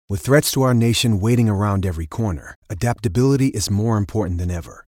With threats to our nation waiting around every corner, adaptability is more important than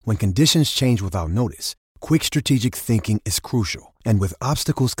ever. When conditions change without notice, quick strategic thinking is crucial. And with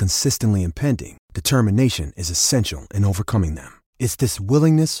obstacles consistently impending, determination is essential in overcoming them. It's this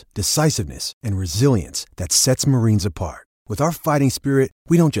willingness, decisiveness, and resilience that sets Marines apart. With our fighting spirit,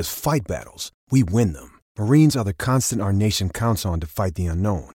 we don't just fight battles, we win them. Marines are the constant our nation counts on to fight the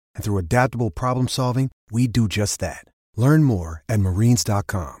unknown. And through adaptable problem solving, we do just that. Learn more at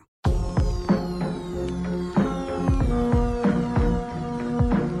marines.com.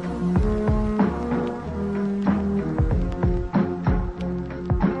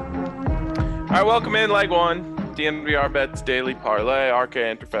 All right, welcome in Leg One, DNVR Bets Daily Parlay, RK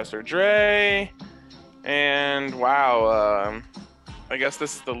and Professor Dre. And wow, I guess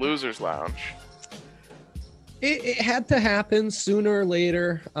this is the Losers Lounge. It had to happen sooner or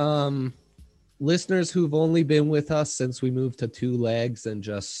later. Listeners who've only been with us since we moved to 2 legs and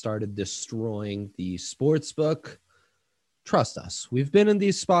just started destroying the sports book, trust us. We've been in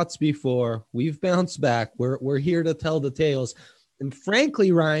these spots before. We've bounced back. We're here to tell the tales. And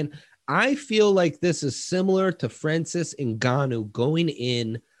frankly, Ryan, I feel like this is similar to Francis Ngannou going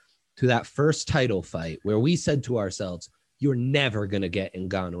in to that first title fight where we said to ourselves, you're never going to get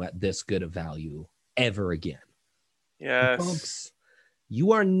Ngannou at this good of value ever again. Yes. Folks,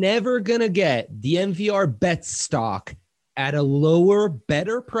 you are never going to get DNVR bet stock at a lower,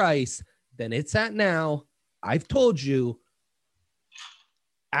 better price than it's at now. I've told you,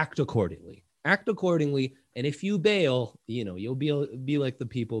 act accordingly. Act accordingly. And if you bail, you know, you'll be like the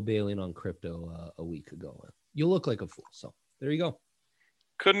people bailing on crypto a week ago. You'll look like a fool. So there you go.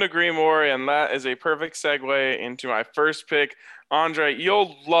 Couldn't agree more. And that is a perfect segue into my first pick. Andre,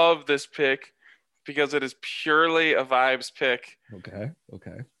 you'll love this pick because it is purely a vibes pick. Okay.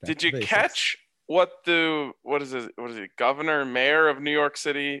 Did you catch what is it, mayor of New York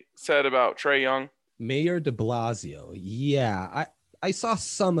City said about Trae Young? Mayor de Blasio. Yeah, I saw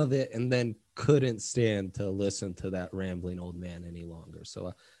some of it and then couldn't stand to listen to that rambling old man any longer.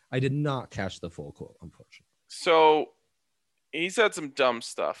 So I did not catch the full quote, unfortunately. So he said some dumb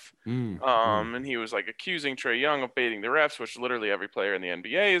stuff. And he was like accusing Trae Young of baiting the refs, which literally every player in the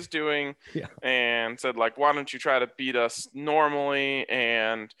NBA is doing. Yeah. And said, like, why don't you try to beat us normally?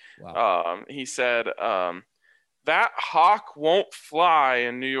 And he said, that hawk won't fly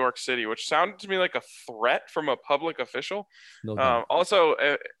in New York City, which sounded to me like a threat from a public official. No doubt. Also,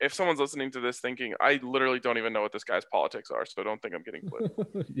 if someone's listening to this thinking, I literally don't even know what this guy's politics are, so don't think I'm getting clipped.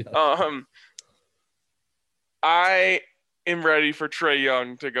 Yeah. I am ready for Trae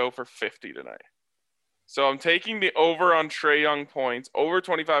Young to go for 50 tonight. So I'm taking the over on Trae Young points, over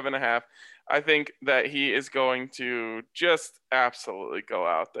 25.5. I think that he is going to just absolutely go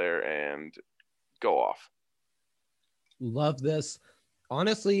out there and go off. Love this.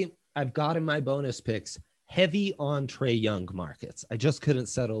 Honestly, I've got in my bonus picks heavy on Trae Young markets. I just couldn't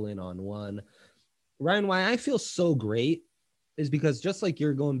settle in on one. Ryan, why I feel so great is because just like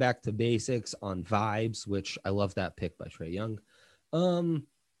you're going back to basics on vibes, which I love that pick by Trae Young.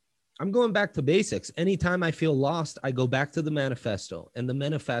 I'm going back to basics. Anytime I feel lost, I go back to the manifesto, and the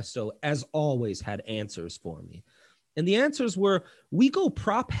manifesto, as always, had answers for me. And the answers were, we go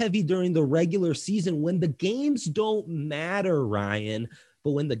prop heavy during the regular season when the games don't matter, Ryan.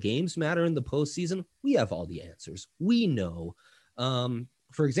 But when the games matter in the postseason, we have all the answers. We know.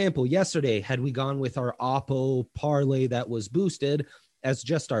 For example, yesterday, had we gone with our Oppo parlay that was boosted as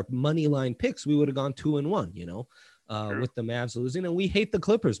just our money line picks, we would have gone 2-1, you know, with the Mavs losing. And we hate the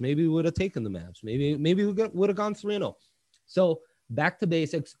Clippers. Maybe we would have taken the Mavs. Maybe we would have gone 3-0. So back to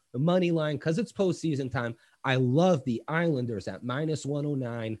basics, the money line, because it's postseason time. I love the Islanders at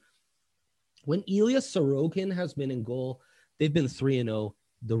 -109. When Ilya Sorokin has been in goal, they've been 3-0.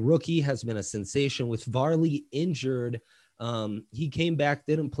 The rookie has been a sensation. With Varley injured, he came back,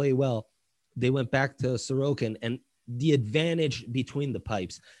 didn't play well. They went back to Sorokin, and the advantage between the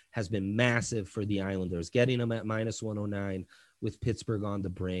pipes has been massive for the Islanders. Getting them at -109 with Pittsburgh on the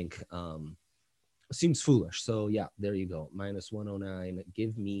brink seems foolish. So, yeah, there you go. -109.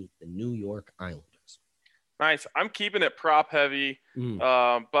 Give me the New York Islanders. Nice. I'm keeping it prop heavy,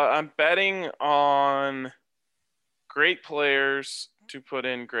 but I'm betting on great players to put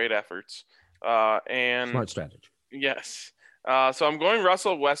in great efforts. And smart strategy. Yes. So I'm going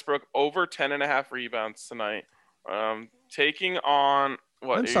Russell Westbrook over 10.5 rebounds tonight. Taking on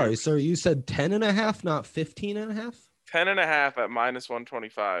what? I'm sorry, sir. You said 10.5, not 15.5? 10.5 at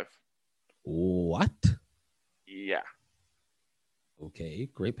 -125. What? Yeah. Okay.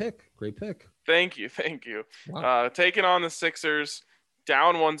 Great pick. Thank you. Wow. Taking on the Sixers,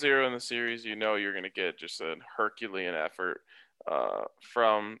 down 1-0 in the series, you know you're going to get just a Herculean effort.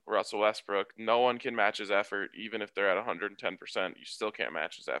 from Russell Westbrook. No one can match his effort, even if they're at 110%. You still can't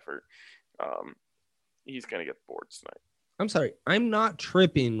match his effort. He's going to get the boards tonight. I'm sorry. I'm not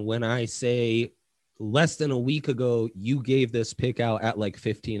tripping when I say less than a week ago, you gave this pick out at like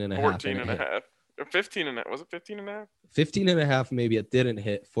 15 and a half. 14 and a half. Or 15 and a half. Was it 15 and a half? 15 and a half, maybe it didn't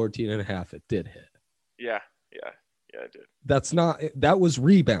hit. 14 and a half, it did hit. Yeah, I did. That was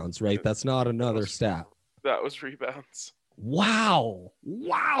rebounds, right? That's not another stat. That was rebounds. Wow,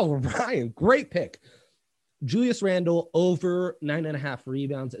 Ryan, great pick. Julius Randle over 9.5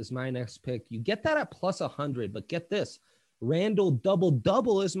 rebounds is my next pick. You get that at plus 100, but get this. Randle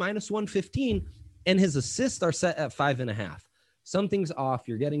double is minus 115, and his assists are set at 5.5. Something's off.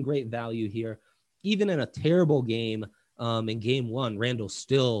 You're getting great value here. Even in a terrible game, in game one, Randle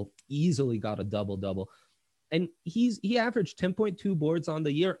still easily got a double. And he averaged 10.2 boards on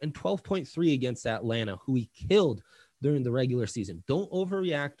the year and 12.3 against Atlanta, who he killed during the regular season. Don't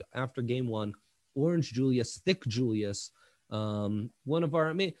overreact after game one. Orange Julius, thick Julius, one of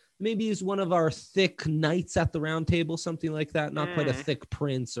our, maybe he's one of our thick knights at the round table, something like that. Not quite a thick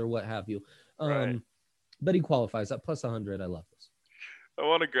prince or what have you. Right. But he qualifies at plus 100. I love this. I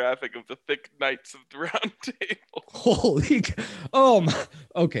want a graphic of the thick knights of the round table. Holy,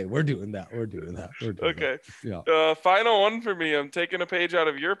 okay, we're doing that. Okay. That. Yeah. Final one for me. I'm taking a page out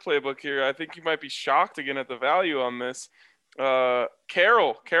of your playbook here. I think you might be shocked again at the value on this. Karol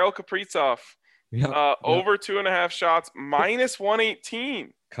Kaprizov. Over 2.5 shots, minus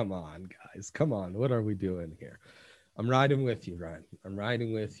 118. Come on, guys. Come on. What are we doing here? I'm riding with you, Ryan. I'm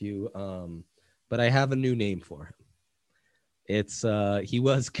riding with you. But I have a new name for him. He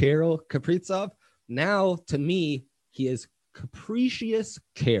was Karol Kaprizov. Now, to me, he is Capricious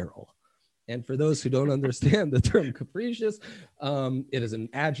Karol. And for those who don't understand the term capricious, it is an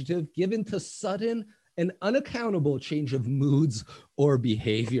adjective given to sudden and unaccountable change of moods or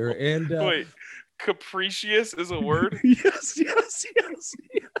behavior. And wait, capricious is a word? Yes.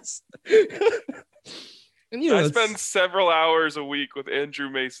 And I spend several hours a week with Andrew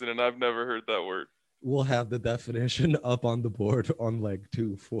Mason, and I've never heard that word. We'll have the definition up on the board on leg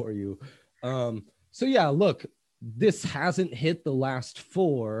 2 for you. So yeah, look, this hasn't hit the last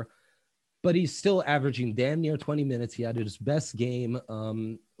 4, but he's still averaging damn near 20 minutes. He had his best game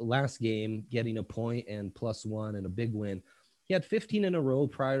last game, getting a point and +1 and a big win. He had 15 in a row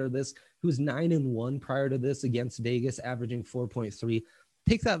prior to this. He was 9-1 prior to this against Vegas, averaging 4.3.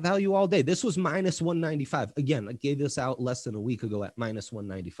 Take that value all day. This was minus 195. Again, I gave this out less than a week ago at minus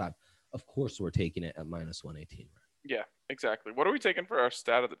 195. Of course, we're taking it at minus 118. Yeah, exactly. What are we taking for our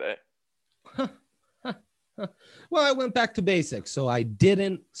stat of the day? Well, I went back to basics, so I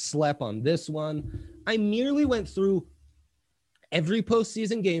didn't sleep on this one. I merely went through every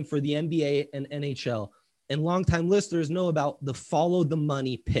postseason game for the NBA and NHL. And longtime listeners know about the follow the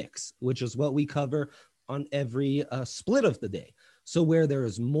money picks, which is what we cover on every split of the day. So where there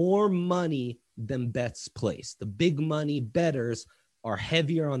is more money than bets placed, the big money bettors are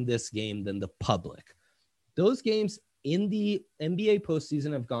heavier on this game than the public. Those games in the NBA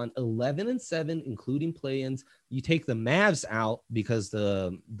postseason have gone 11-7, including play-ins. You take the Mavs out because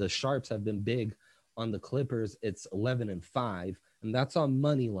the Sharps have been big on the Clippers. It's 11-5, and that's on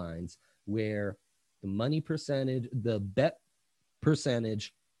money lines where the money percentage, the bet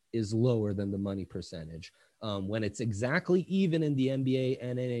percentage is lower than the money percentage. When it's exactly even in the NBA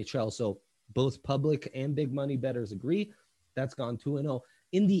and NHL. So both public and big money bettors agree. That's gone 2-0.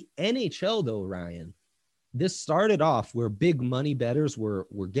 In the NHL, though, Ryan, this started off where big money bettors were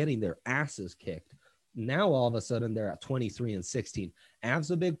getting their asses kicked. Now, all of a sudden, they're at 23-16.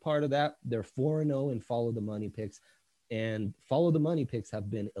 Avs a big part of that. They're 4-0 in follow the money picks. And follow the money picks have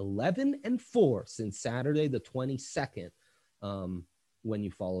been 11-4 since Saturday, the 22nd, when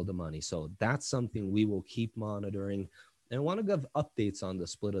you follow the money. So that's something we will keep monitoring. And I want to give updates on the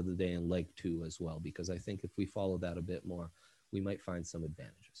split of the day in leg 2 as well, because I think if we follow that a bit more, we might find some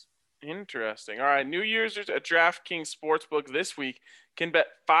advantages. Interesting. All right. New users at DraftKings Sportsbook this week can bet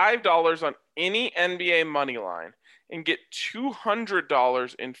 $5 on any NBA money line and get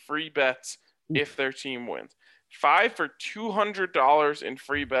 $200 in free bets if their team wins. 5 for $200 in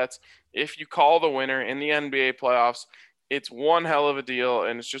free bets if you call the winner in the NBA playoffs. It's one hell of a deal,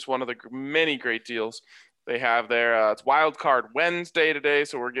 and it's just one of the many great deals they have there. It's Wild Card Wednesday today,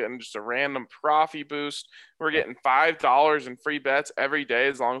 so we're getting just a random profit boost. We're getting $5 in free bets every day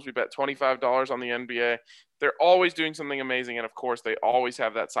as long as we bet $25 on the NBA. They're always doing something amazing, and of course, they always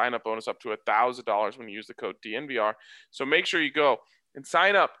have that sign-up bonus up to $1,000 when you use the code DNVR. So make sure you go and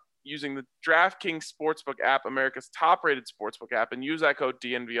sign up using the DraftKings Sportsbook app, America's top-rated sportsbook app, and use that code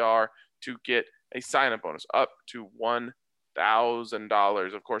DNVR to get a sign-up bonus up to $1,000.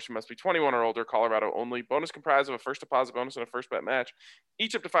 $1,000. Of course, you must be 21 or older, Colorado only. Bonus comprised of a first deposit bonus and a first bet match.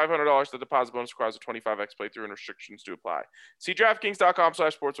 Each up to $500. The deposit bonus requires a 25x playthrough and restrictions to apply. See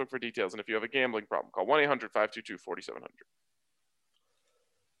DraftKings.com/sportsbook for details. And if you have a gambling problem, call 1-800-522-4700.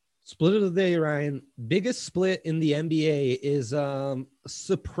 Split of the day, Ryan. Biggest split in the NBA is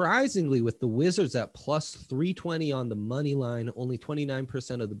surprisingly with the Wizards at plus 320 on the money line, only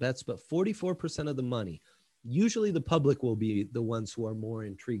 29% of the bets, but 44% of the money. Usually the public will be the ones who are more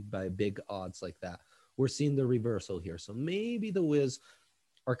intrigued by big odds like that. We're seeing the reversal here. So maybe the Wiz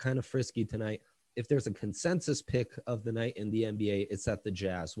are kind of frisky tonight. If there's a consensus pick of the night in the NBA, it's that the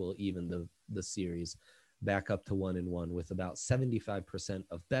Jazz will even the series back up to 1-1 with about 75%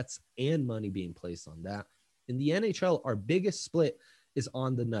 of bets and money being placed on that. In the NHL, our biggest split is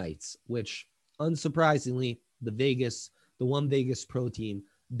on the Knights, which unsurprisingly, the one Vegas pro team,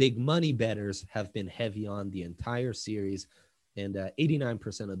 big money bettors have been heavy on the entire series, and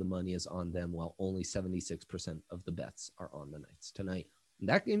 89% of the money is on them, while only 76% of the bets are on the Knights tonight. And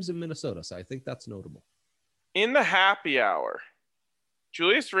that game's in Minnesota, so I think that's notable. In the happy hour,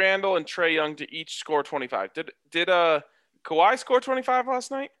 Julius Randle and Trae Young to each score 25. Did Kawhi score 25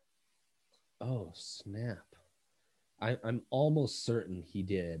 last night? Oh, snap. I'm almost certain he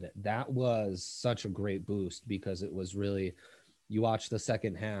did. That was such a great boost because it was really, you watch the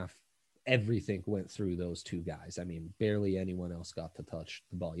second half, everything went through those two guys. I mean, barely anyone else got to touch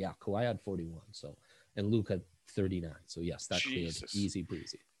the ball. Yeah, Kawhi had 41, and Luke had 39. So yes, that cleared easy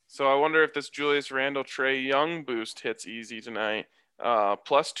breezy. So I wonder if this Julius Randle Trae Young boost hits easy tonight.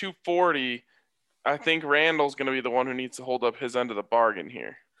 Plus 240. I think Randall's going to be the one who needs to hold up his end of the bargain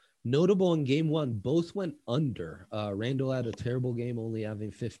here. Notable in game one, both went under. Randall had a terrible game, only having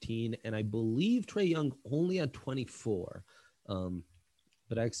 15, and I believe Trae Young only had 24.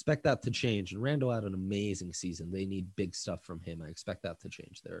 But I expect that to change. And Randall had an amazing season. They need big stuff from him. I expect that to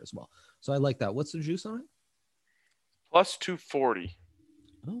change there as well. So I like that. What's the juice on it? Plus 240.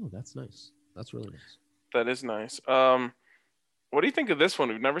 Oh, that's nice. That's really nice. That is nice. What do you think of this one?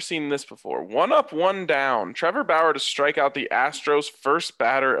 We've never seen this before. 1 up, 1 down. Trevor Bauer to strike out the Astros' first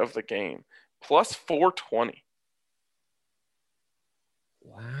batter of the game. Plus 420.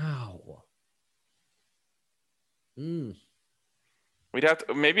 Wow. We'd have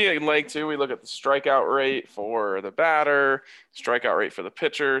to, maybe in leg 2, we look at the strikeout rate for the batter, strikeout rate for the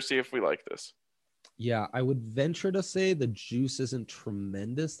pitcher, see if we like this. Yeah, I would venture to say the juice isn't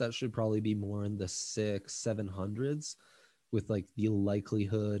tremendous. That should probably be more in the 600-700s. With like the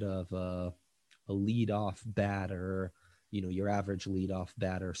likelihood of a leadoff batter, your average leadoff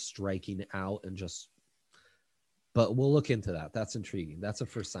batter striking out and but we'll look into that. That's intriguing. That's a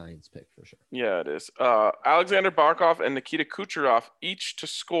for science pick for sure. Yeah, it is. Alexander Barkov and Nikita Kucherov each to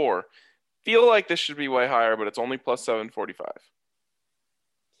score. Feel like this should be way higher, but it's only plus 745.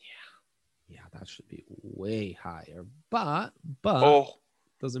 Yeah, that should be way higher. But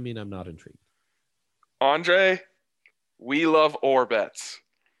doesn't mean I'm not intrigued. Andre, we love or bets.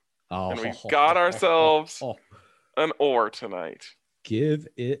 And we've got ourselves an or tonight. Give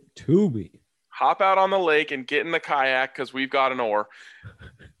it to me. Hop out on the lake and get in the kayak because we've got an or.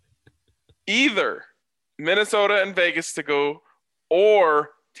 Either Minnesota and Vegas to go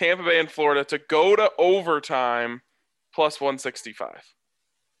or Tampa Bay and Florida to go to overtime plus 165.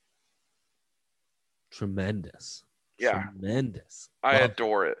 Tremendous. Yeah. Tremendous. I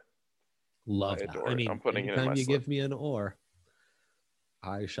adore it. Love that. I mean, I'm putting it in my anytime you slip. give me an or,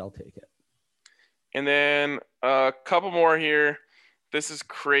 I shall take it. And then a couple more here. This is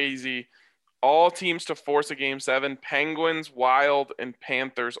crazy. All teams to force a game 7. Penguins, Wild, and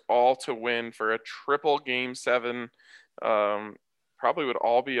Panthers all to win for a triple game 7. Probably would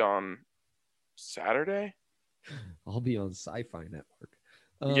all be on Saturday. I'll be on Sci-Fi Network.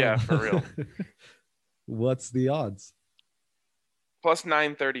 Yeah, for real. What's the odds? Plus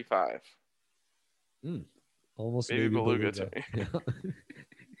 935. Almost Baby Beluga to me.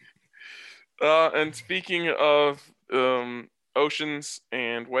 Yeah. And speaking of oceans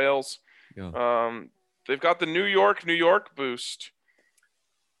and whales, they've got the New York boost.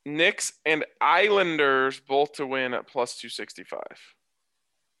 Knicks and Islanders both to win at plus 265.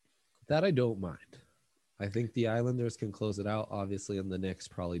 That I don't mind. I think the Islanders can close it out, obviously, and the Knicks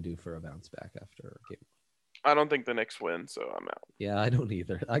probably due for a bounce back after a game. I don't think the Knicks win, so I'm out. Yeah, I don't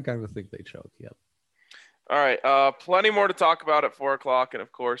either. I kind of think they choke. Yep. All right. Plenty more to talk about at 4 o'clock. And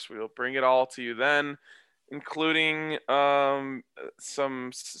of course, we'll bring it all to you then, including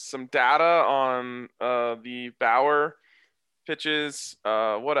some data on the Bauer pitches.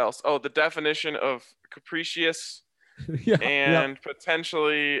 What else? Oh, the definition of capricious and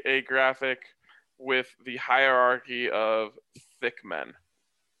potentially a graphic with the hierarchy of thick men.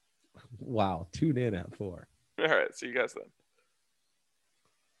 Wow. Tune in at 4. All right. See you guys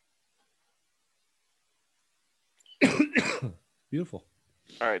then. Beautiful.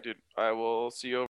 All right, dude. I will see you over.